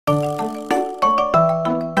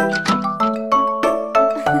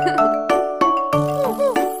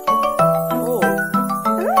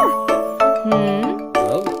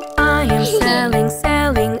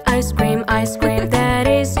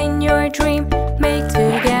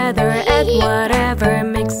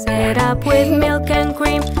with milk and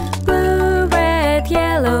cream. Blue, red,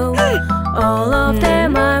 yellow, all of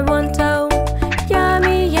them I want to.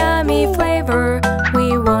 Yummy, yummy flavor,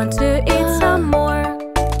 we want to eat some more.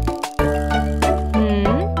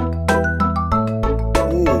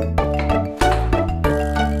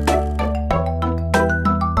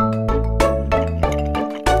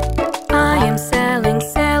 I am selling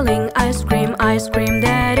ice cream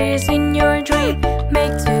that is in your dream.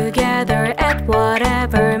 Make together, add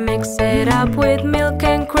whatever, mix it up with milk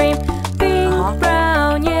and cream. Pink,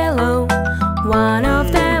 brown, yellow, one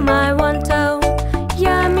of them I want to.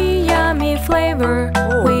 Yummy, yummy flavor,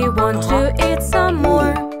 we want to eat some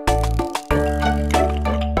more.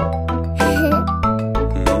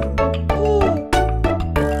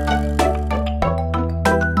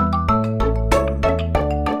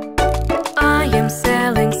 I am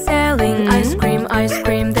selling ice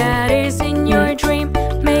cream that is in your dream.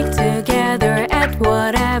 Make together, add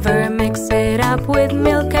whatever, mix it up with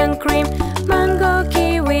milk and cream. Mango,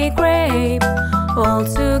 kiwi, grape, all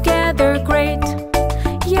together great.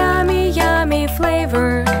 Yummy, yummy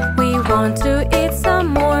flavor, we want to eat some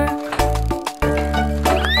more.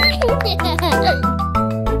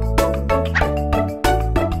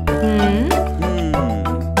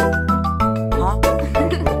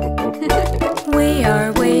 We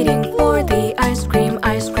are waiting for the ice cream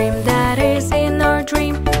that is in our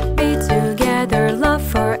dream. Be together, love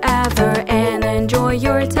forever, and enjoy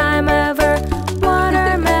your time ever.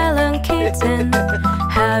 Watermelon kitten,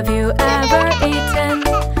 have you ever eaten?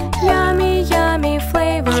 Yummy, yummy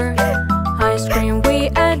flavor, ice cream we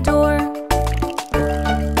adore.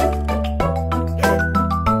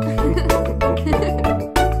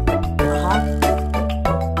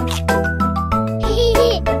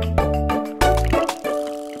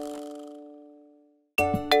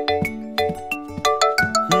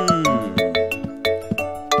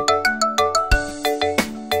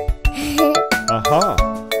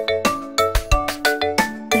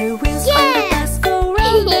 The wheels on the bus go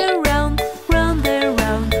round and round, round and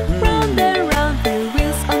round, round and round. The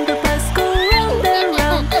wheels on the bus go round and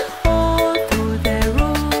round, all through the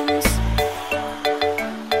rooms.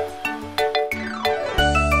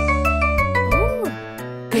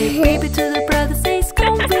 The baby to the brother says,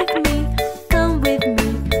 come with me, come with me,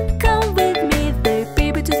 come with me. The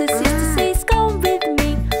baby to the sister says, come with me,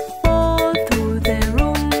 all through the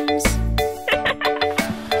rooms.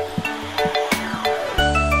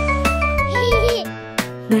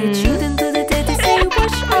 The children to the daddy say,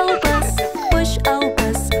 wash our bus, wash our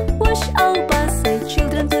bus, wash our bus. The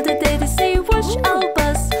children to the daddy say, wash our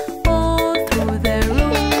bus, all through the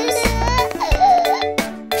rooms.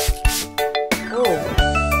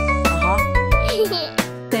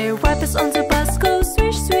 Their wipers on the bus go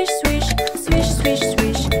swish, swish, swish, swish, swish,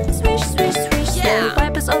 swish, swish, swish, swish. Their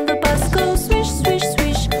wipers on the bus go swish, swish,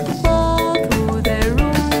 swish, all through the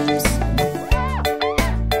rooms.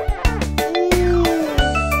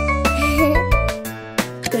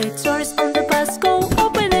 The doors on the bus go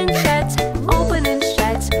open and shut, open and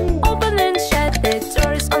shut, open and shut. The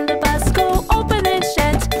doors on the bus go open and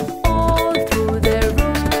shut, all through the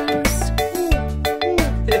rooms.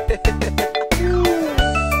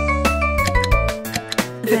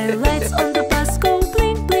 The lights on the bus go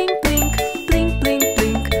blink, blink, blink, blink, blink,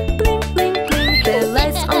 blink, blink, blink, blink. The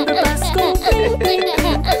lights on the bus go blink, blink,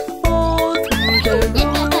 blink, all through the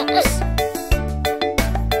rooms.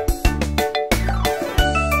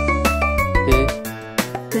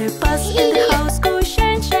 The bus in the house go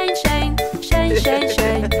shine, shine, shine, shine, shine,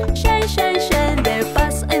 shine, shine, shine, shine. The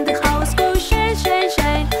bus in the house go shine, shine,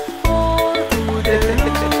 shine, all through the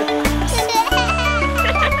rooms.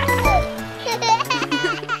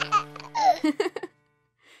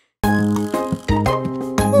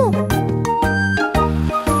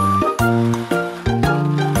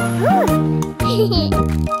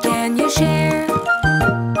 Can you share?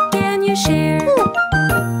 Can you share?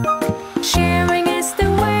 Sharing is the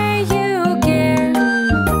way you care.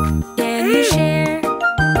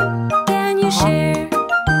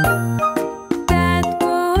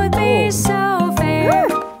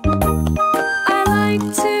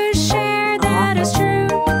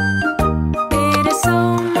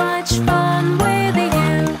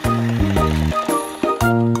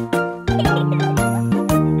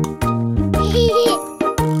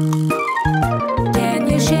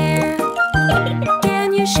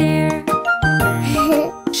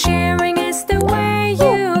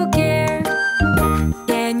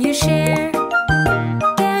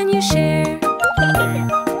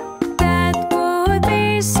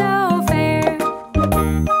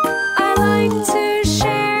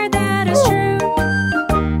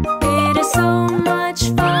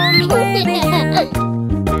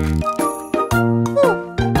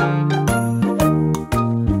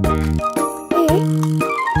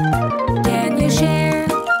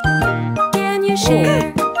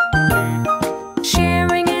 share.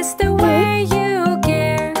 Sharing is the way you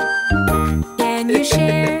care. Can you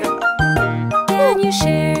share? Can you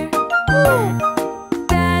share?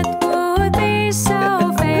 That would be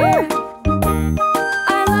so fair.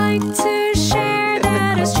 I like to share,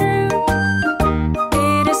 that is true.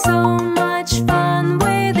 It is so much fun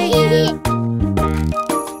with you.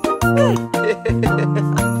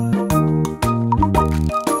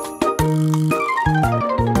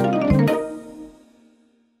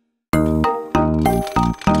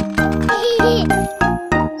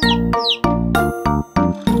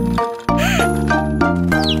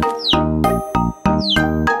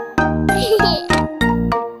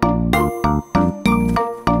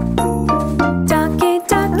 Ducky,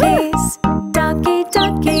 duckies, ducky,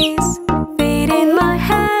 duckies, feet in my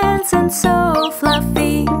hands and so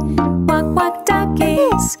fluffy. Quack, quack,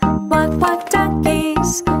 duckies, quack, quack,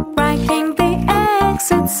 duckies, cracking the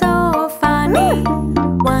eggs, it's so funny.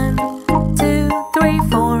 1, 2, 3,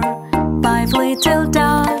 4, 5 little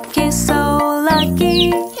duckies, so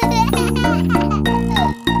lucky.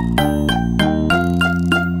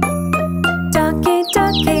 Ducky,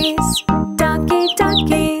 duckies, ducky,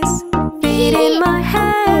 duckies, feet in my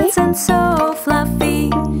hands and so fluffy.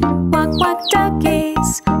 Quack, quack,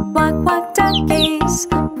 duckies, quack, quack, duckies,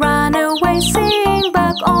 run away, sing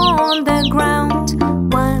back on the ground.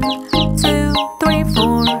 1, 2, 3,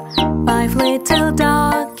 4, 5 little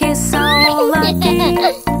duckies, so lucky.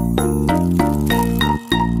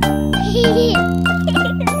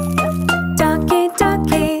 Ducky,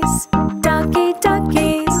 duckies, ducky,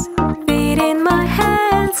 duckies, feet in my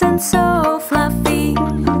hands and so fluffy.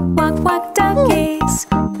 Quack, quack, duckies,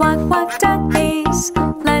 quack, quack, duckies,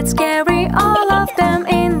 let's carry all of them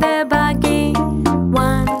in the buggy.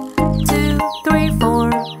 1, 2, 3,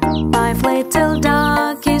 4, 5 little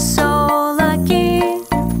duckies, so lucky.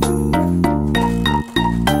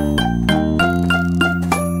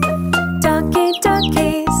 Ducky,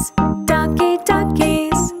 duckies, ducky,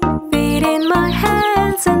 duckies, feet in my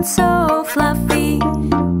hands and so fluffy.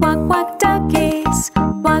 Quack, quack, duckies,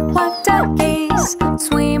 quack, quack, duckies,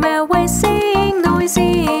 swim away, sing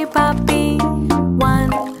noisy puppy. 1,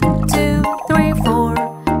 2, 3, 4,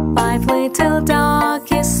 5 little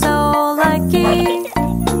duckies, so lucky.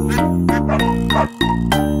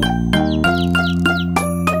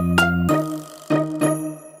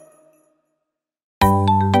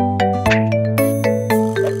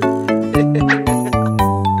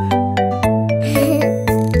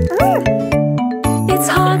 It's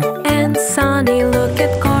hot and sunny, look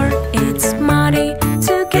at car, it's muddy.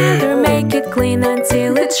 Together make it clean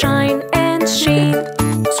until it shine and sheen.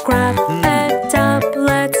 Scrub it up,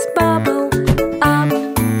 let's bubble up.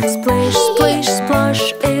 Splish, splish,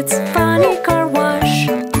 splosh, it's funny car wash.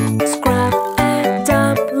 Scrub it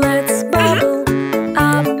up, let's bubble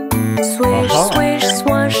up. Swish, swish,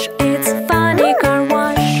 swash, it's funny car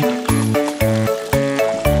wash.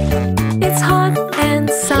 It's hot and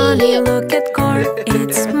sunny, look at car,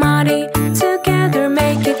 it's muddy. Together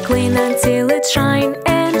make it clean until it shine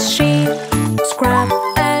and sheen. Scrub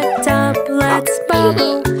it up, let's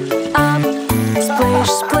bubble up. Splish,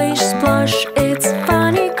 splish, splosh, it's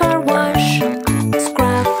funny car wash.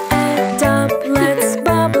 Scrub it up, let's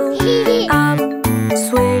bubble up.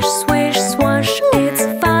 Swish, swish, swash, it's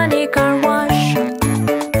funny car wash.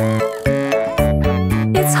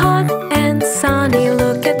 It's hot and sunny,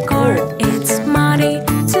 look at car, it's muddy.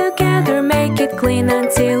 Together make it clean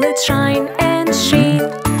until it shine and sheen.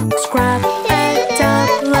 Scrub it up,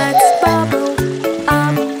 let's bubble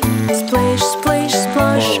up. Splish, splish,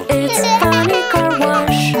 splosh, it's funny car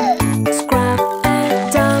wash. Scrub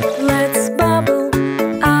it up, let's bubble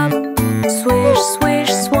up. Swish,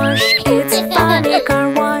 swish, swash, it's funny car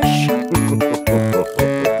wash.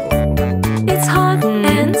 It's hot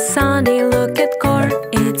and sunny, look at car,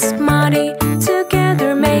 it's muddy.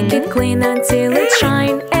 Together make it clean until it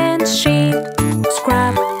shine and sheen.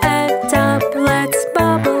 Scrub it up, let's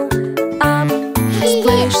bubble up.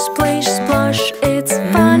 Splish, splish, splosh, it's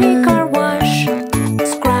funny car wash.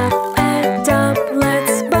 Scrub it up,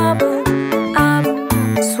 let's bubble up.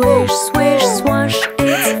 Swish, swish, swash,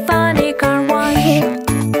 it's funny car wash.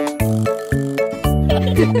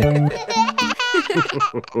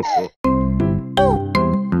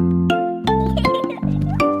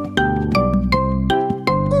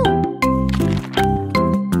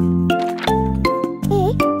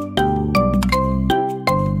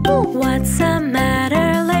 What's the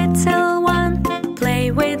matter, little one?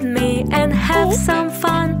 Play with me and have some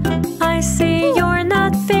fun. I see you're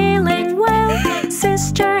not feeling well.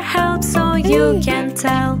 Sister, help so you can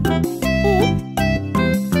tell.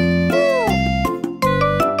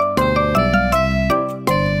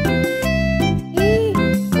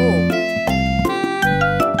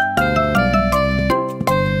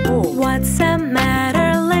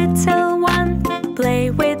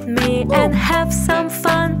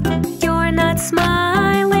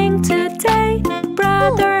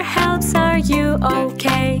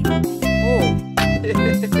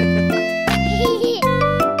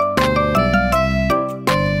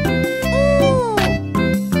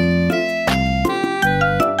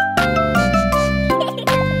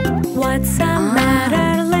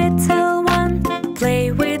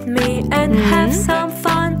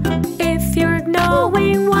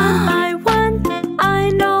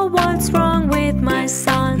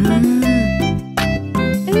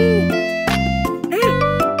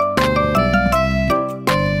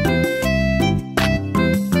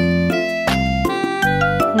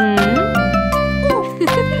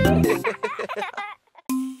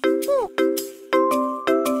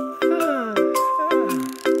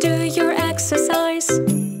 exercise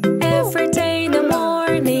every day in the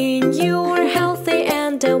morning. You are healthy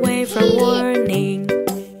and away from warning.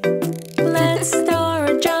 Let's start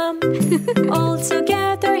a jump all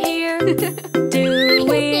together here. Do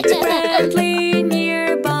it friendly,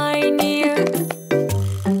 near by near.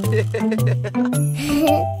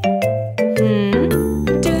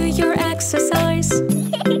 Do your exercise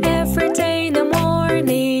every day in the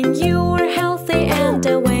morning. You are healthy and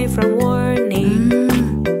away from warning.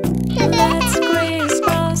 Let's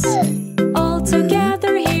crisscross all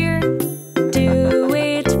together here. Do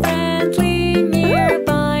it friendly, near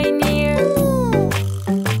by near.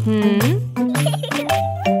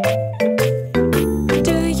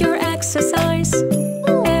 Do your exercise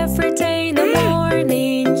every day in the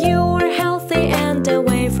morning. You are healthy and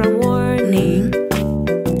away from warning.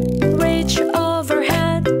 Reach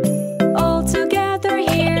overhead all together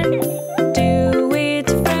here. Do it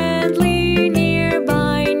friendly, near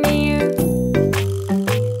by near.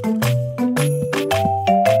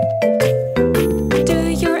 Do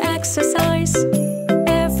your exercise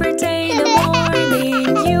every day in the morning.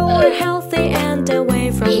 You are healthy and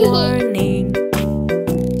away from warning.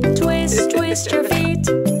 Twist, twist your feet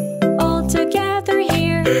all together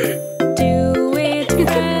here. Do it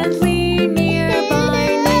friendly, near by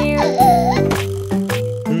near.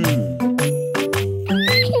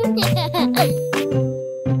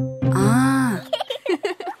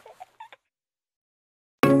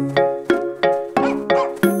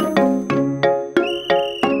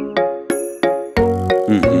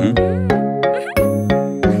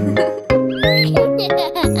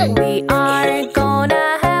 We are gonna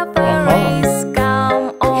have a race. Come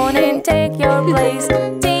on and take your place.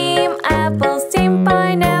 Team apples, team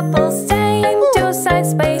pineapples, stay in two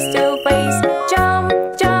sides, face to face. Jump,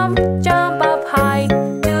 jump, jump up high.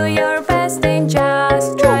 Do your best and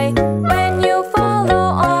just try. When you follow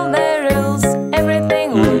all the rules,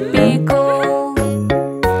 everything will be cool.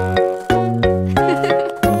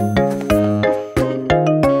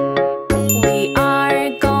 We are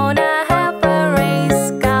gonna have a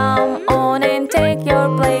race. Come on and take your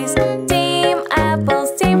place. Team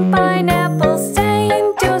apples, team pineapples, stay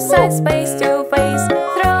in two sides, face to face.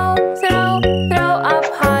 Throw, throw, throw up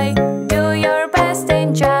high. Do your best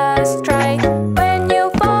and just try. When you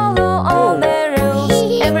follow all the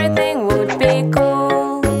rules, everything would be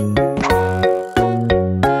cool.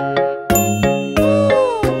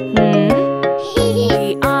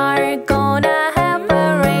 We are gonna have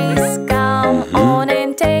a race. Come on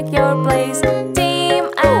and take your place. Team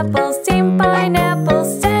apples, team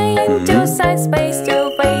pineapples, stay in two sides, face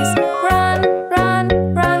to face. Run, run,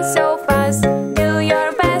 run so fast. Do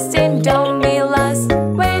your best and don't be lost.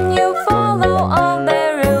 When you follow all the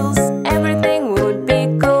rules, everything would be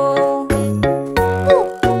cool.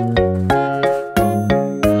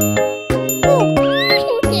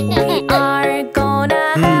 We are gonna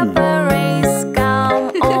have a race. Come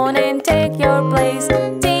on and take your place.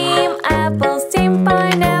 Team apples, team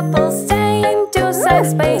pineapples, stay in two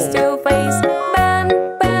sides, face to face. Bend,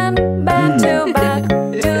 bend, bend to back.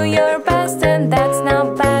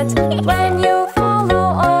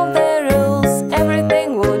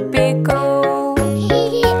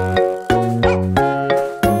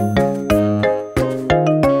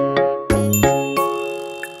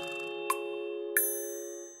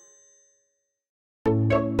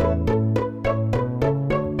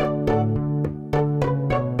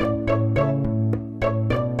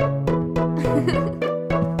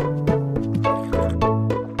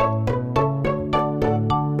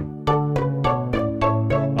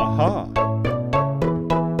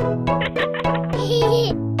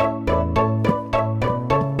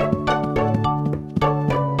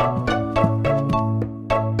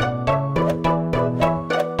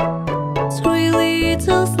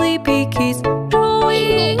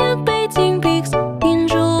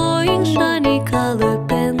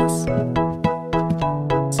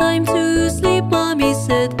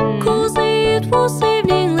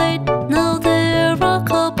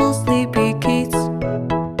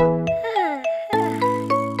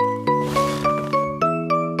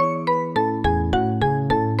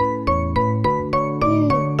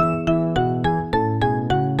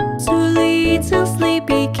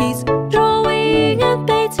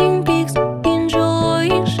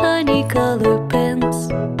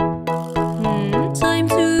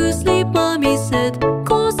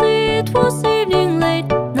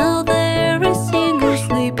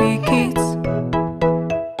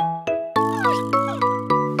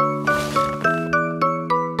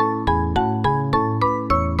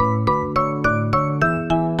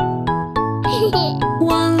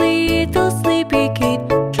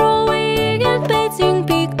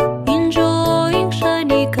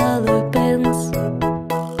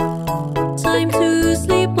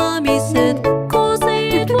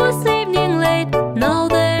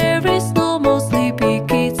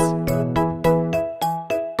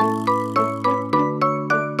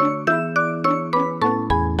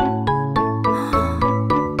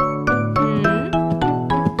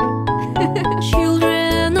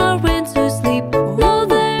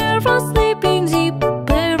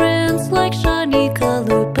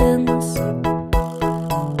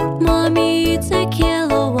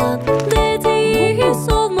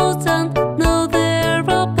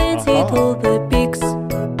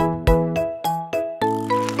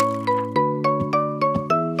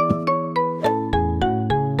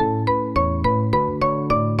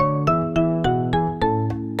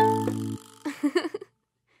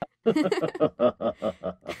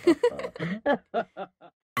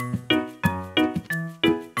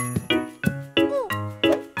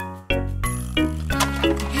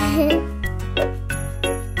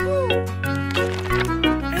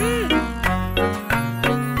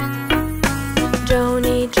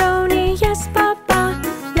 Joni, Joni, yes, Papa.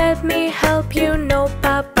 Let me help you, no,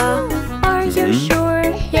 Papa. Are you sure?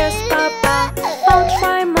 Yes, Papa. I'll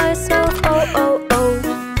try myself, oh, oh, oh.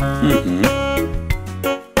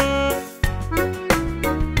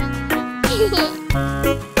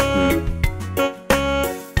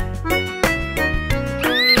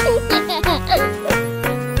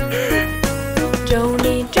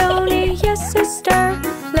 Joni, Joni, yes, sister.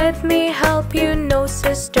 Let me help you, no,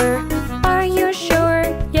 sister. Are you sure?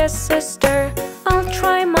 Yes, sister. I'll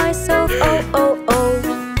try myself, oh, oh, oh.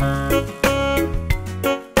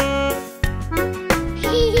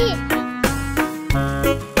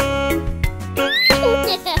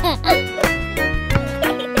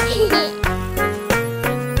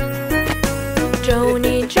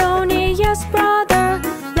 Joni, Joni, yes, brother.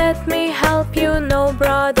 Let me help you, no,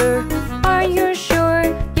 brother. Are you sure?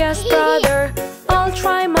 Yes, brother. I'll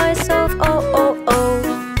try myself, oh, oh, oh.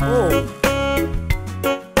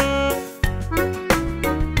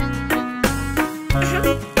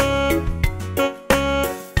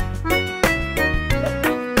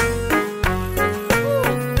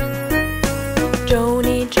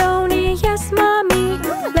 Joni, Joni, yes, mommy.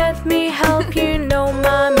 Let me help you, no,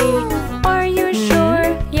 mommy. Are you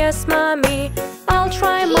sure? Yes, mommy. I'll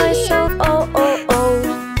try myself, oh, oh, oh.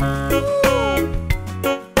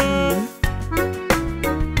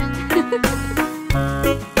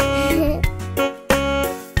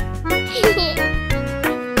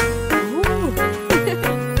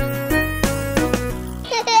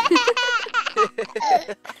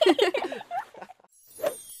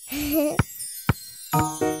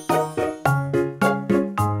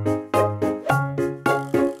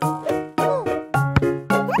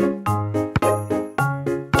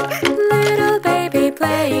 Little baby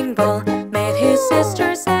playing ball made his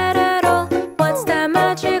sister sad at all. What's the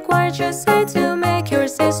magic word you say to make your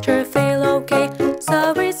sister feel okay?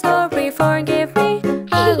 Sorry, sorry, forgive me.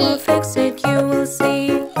 I will fix it, you will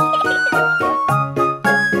see.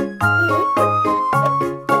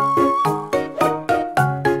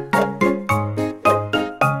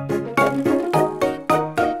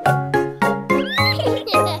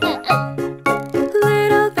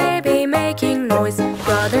 Little baby making noise.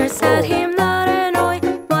 Brother said him not annoy.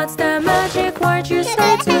 What's the magic word you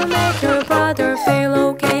say to make your brother feel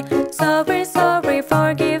okay? Sorry, sorry,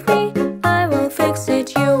 forgive me. I will fix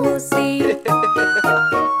it, you will see.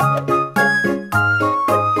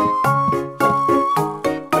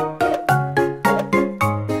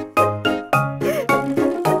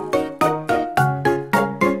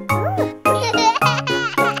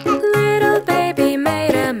 Little baby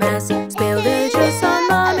made a mess. Spilled the juice on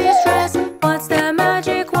mommy's dress. What's the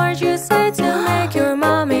magic word you say to make your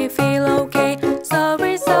mommy feel okay?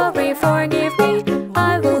 Sorry, sorry, forgive me.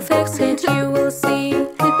 I will fix it, you will see.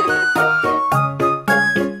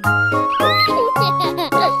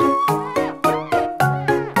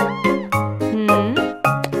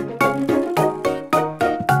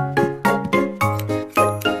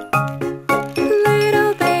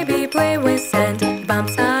 Little baby play with sand. Bump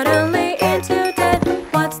suddenly into dead.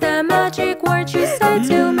 What's the magic word you say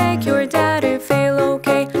to make your daddy feel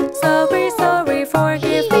okay? Sorry, sorry,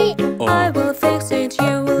 forgive me. I will fix it,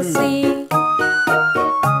 you will see.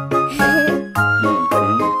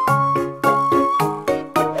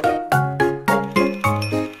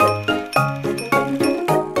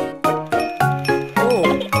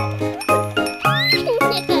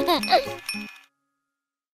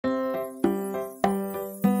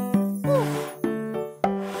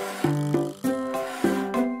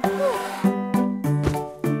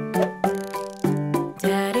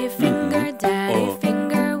 Daddy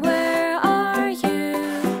finger, where are you?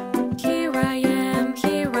 Here I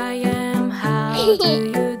am, how do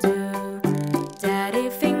you do? Daddy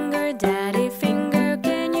finger,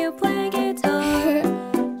 can you play guitar?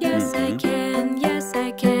 Yes, I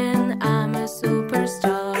can, I'm a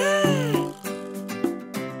superstar.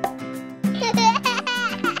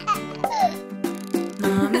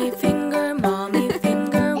 Mommy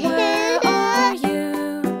finger, where are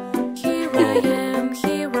you? Here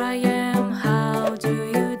I am, how do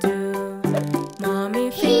you do? Mommy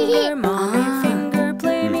finger,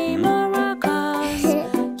 play me maracas.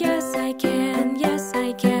 Yes, I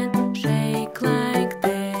can, shake like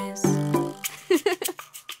this.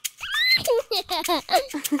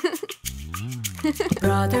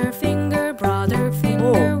 Brother finger,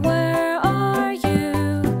 where are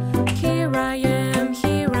you?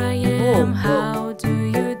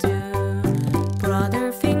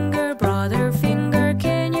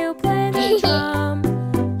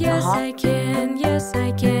 Yes,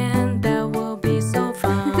 I can. That will be so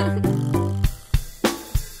fun.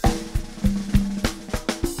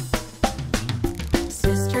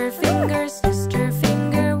 Sister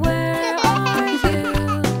finger, where are you?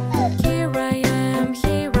 Here I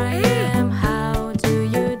am, how do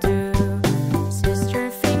you do? Sister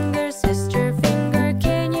finger,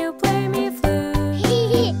 can you play me flute?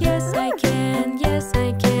 Yes, I can,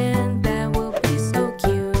 that will be so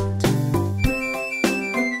cute.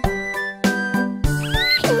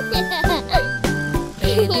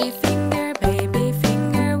 Baby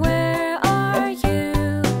finger, where are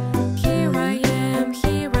you? Here I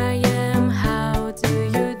am, how do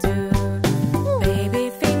you do? Baby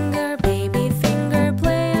finger, play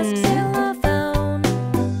a xylophone.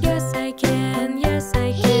 Yes, I can,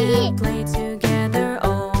 play together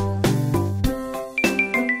all.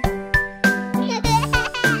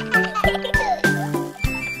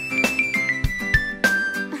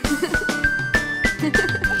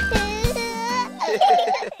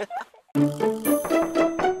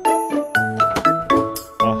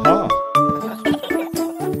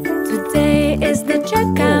 Today is the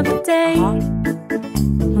checkup day.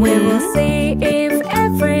 We will see if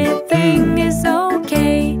everything is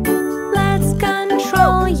okay. Let's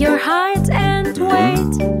control your height and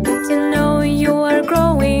weight to know you are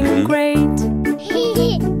growing great.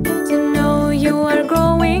 To know you are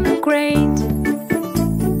growing great.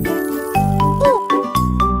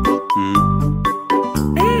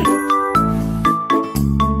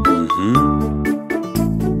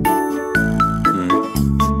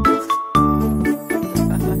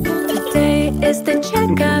 Today is the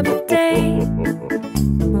checkup day.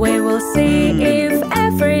 We will see if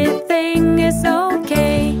everything is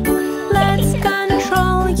okay. Let's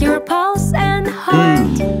control your pulse and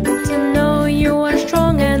heart to know you are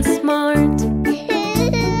strong and smart.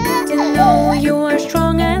 To know you are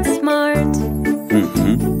strong and smart.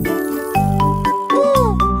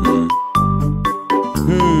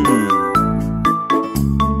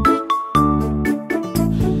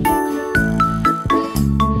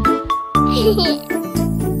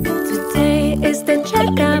 Today is the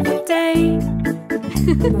checkup day.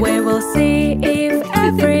 We will see if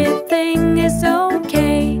everything is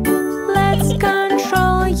okay. Let's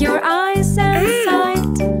control your eyes and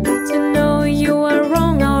sight to know you are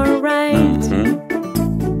wrong or right.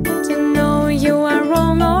 To know you are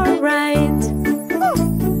wrong or right.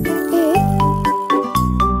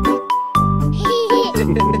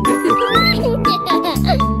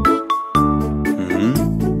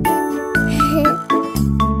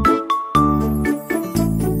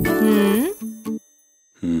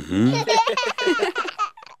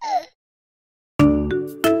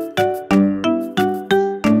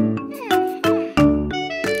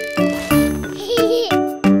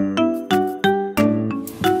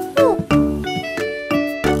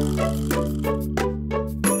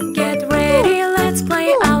 Get ready, let's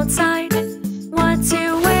play outside. What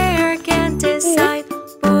to wear, can't decide.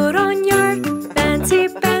 Put on your fancy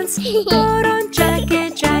pants. Put on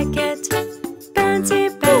jacket. Fancy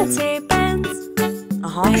pants.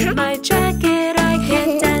 With my jacket I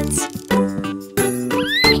can dance.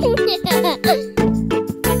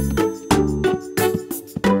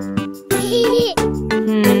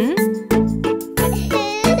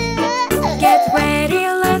 Get ready,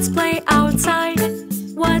 let's play outside.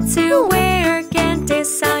 What to wear, can't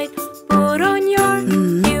decide. Put on your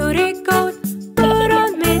beauty coat. Put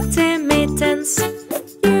on mittens.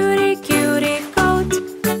 Cutie coat.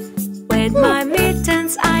 With my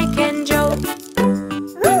mittens I can joke.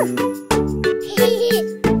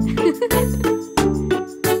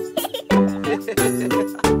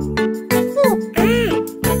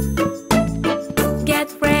 Get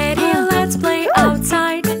ready, let's play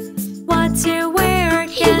outside. What to wear,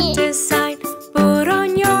 can't decide. Put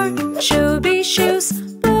on your shooby shoes.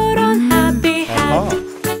 Put on happy hat.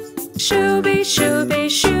 Shooby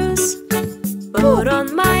shoes. Put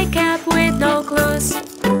on my cap.